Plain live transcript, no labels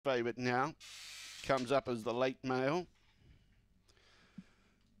favourite now. Comes up as the late mail.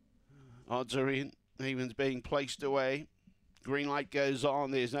 Odds are in. Evens being placed away. Green light goes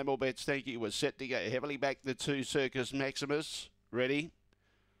on. There's no more bets. Thank you. Was set to go. Heavily back the 2 Circus Maximus. Ready.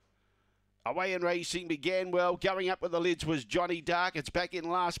 Away and racing began well. Going up with the lids was Johnny Dark. It's back in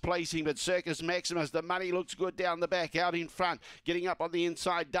last placing, but Circus Maximus, the money looks good down the back. Out in front, getting up on the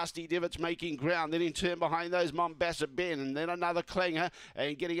inside, Dusty Divots making ground. Then in turn behind those, Mombasa Ben, and then another clanger.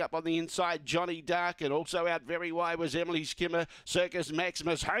 And getting up on the inside, Johnny Dark. And also out very wide was Emily Skimmer. Circus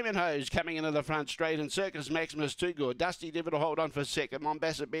Maximus, home and hose, coming into the front straight. And Circus Maximus too good. Dusty Divot will hold on for second.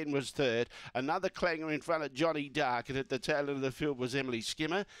 Mombasa Ben was third. Another clanger in front of Johnny Dark. And at the tail end of the field was Emily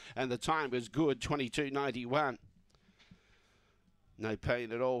Skimmer. And the time was good, 22.91. No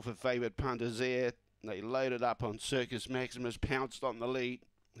pain at all for favourite punters there. They loaded up on Circus Maximus, pounced on the lead,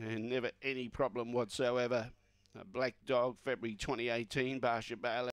 and never any problem whatsoever. A Black Dog, February 2018, Barsha Bailey.